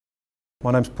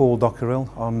My name's Paul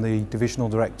Dockerill. I'm the Divisional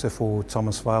Director for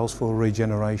Thomas Vale's for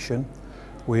Regeneration.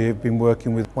 We've been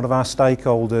working with one of our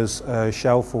stakeholders,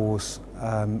 Shellforce,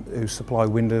 who supply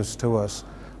windows to us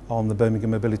on the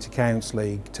Birmingham Ability Counts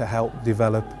League to help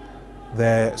develop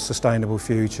their sustainable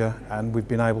future, and we've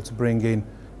been able to bring in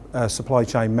supply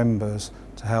chain members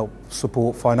to help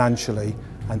support financially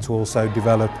and to also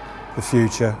develop the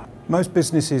future. Most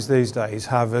businesses these days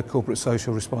have a corporate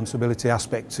social responsibility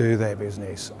aspect to their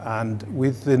business, and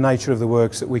with the nature of the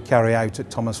works that we carry out at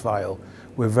Thomas Vale,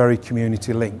 we're very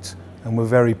community linked and we're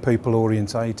very people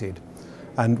orientated.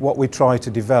 And what we try to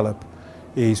develop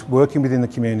is working within the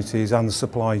communities and the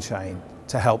supply chain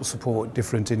to help support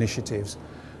different initiatives.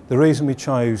 The reason we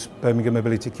chose Birmingham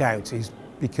Ability Counts is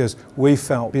because we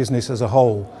felt business as a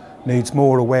whole needs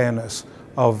more awareness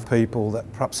of people that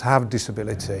perhaps have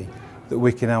disability that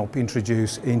we can help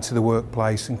introduce into the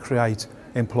workplace and create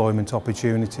employment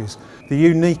opportunities. The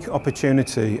unique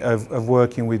opportunity of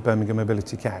working with Birmingham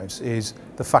Ability Counts is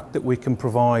the fact that we can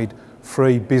provide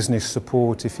free business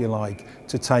support, if you like,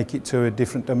 to take it to a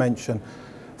different dimension.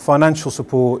 Financial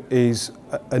support is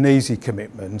an easy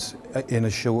commitment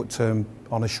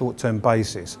on a short-term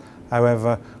basis.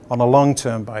 However, on a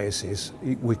long-term basis,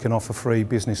 we can offer free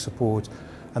business support.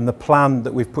 And the plan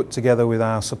that we've put together with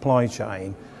our supply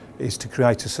chain is to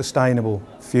create a sustainable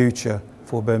future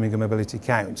for Birmingham Ability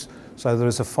Counts. So there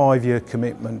is a 5-year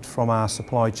commitment from our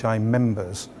supply chain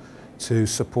members to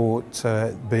support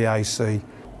BAC.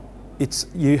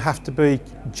 You have to be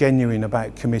genuine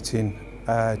about committing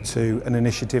to an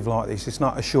initiative like this. It's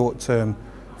not a short-term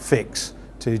fix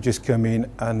to just come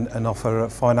in and offer a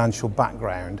financial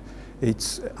background.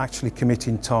 It's actually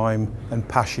committing time and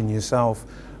passion yourself,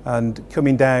 and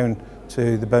coming down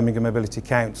to the Birmingham Ability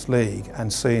Counts League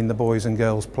and seeing the boys and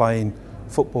girls playing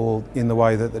football in the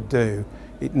way that they do,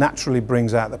 it naturally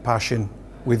brings out the passion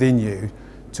within you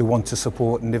to want to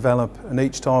support and develop. And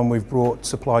each time we've brought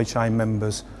supply chain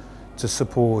members to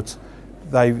support,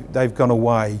 they've gone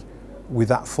away with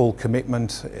that full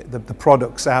commitment. The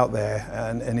product's out there,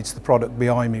 and it's the product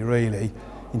behind me really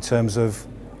in terms of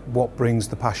what brings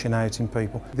the passion out in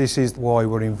people. This is why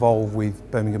we're involved with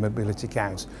Birmingham Ability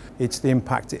Counts. It's the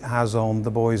impact it has on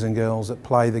the boys and girls that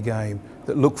play the game,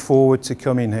 that look forward to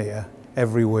coming here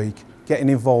every week, getting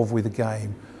involved with the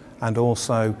game, and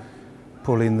also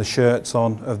pulling the shirts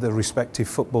on of the respective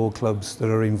football clubs that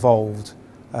are involved.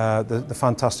 The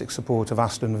fantastic support of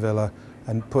Aston Villa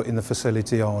and putting the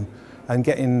facility on, and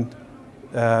getting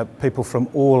people from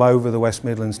all over the West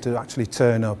Midlands to actually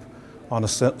turn up on a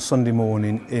Sunday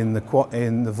morning in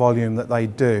the volume that they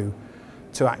do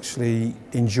to actually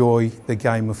enjoy the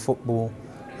game of football.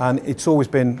 And it's always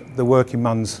been the working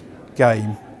man's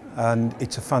game, and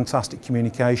it's a fantastic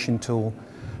communication tool,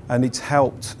 and it's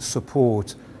helped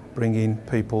support bringing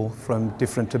people from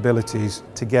different abilities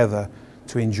together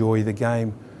to enjoy the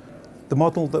game. The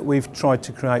model that we've tried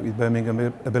to create with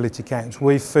Birmingham Ability Counts,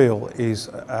 we feel is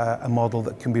a model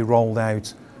that can be rolled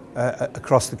out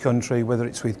across the country, whether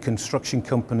it's with construction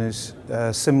companies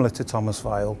similar to Thomas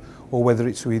Vale, or whether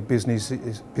it's with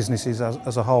businesses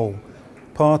as a whole.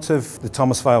 Part of the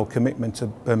Thomas Vale commitment to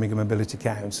Birmingham Ability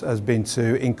Counts has been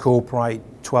to incorporate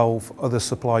 12 other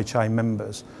supply chain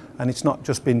members, and it's not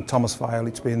just been Thomas Vale,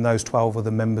 it's been those 12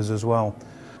 other members as well.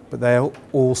 But they're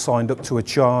all signed up to a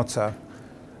charter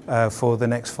for the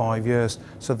next 5 years,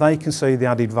 so they can see the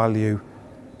added value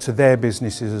to their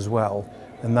businesses as well,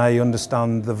 and they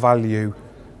understand the value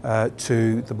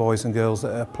to the boys and girls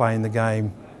that are playing the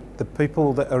game. The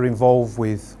people that are involved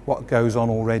with what goes on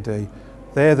already,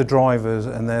 they're the drivers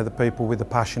and they're the people with the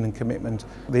passion and commitment.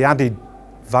 The added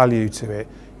value to it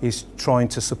is trying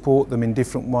to support them in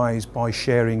different ways by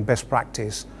sharing best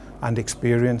practice and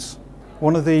experience.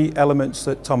 One of the elements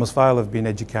that Thomas Vale have been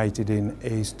educated in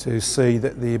is to see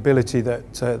that the ability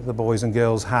that the boys and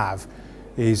girls have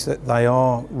is that they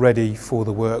are ready for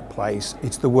the workplace.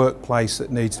 It's the workplace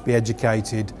that needs to be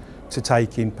educated to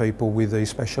take in people with these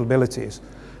special abilities.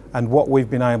 And what we've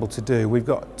been able to do, we've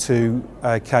got 2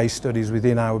 case studies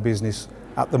within our business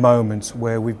at the moment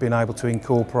where we've been able to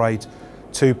incorporate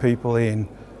 2 people in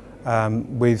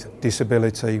with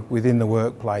disability within the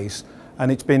workplace. And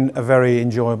it's been a very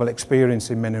enjoyable experience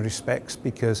in many respects,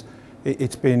 because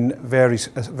it's been a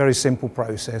very simple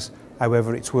process.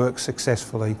 However, it's worked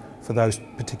successfully for those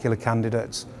particular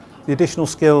candidates. The additional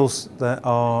skills that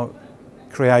are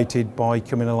created by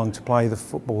coming along to play the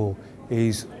football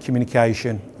is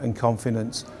communication and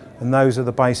confidence, and those are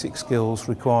the basic skills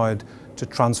required to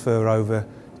transfer over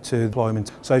to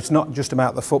employment. So it's not just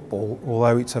about the football,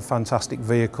 although it's a fantastic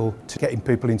vehicle to getting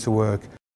people into work.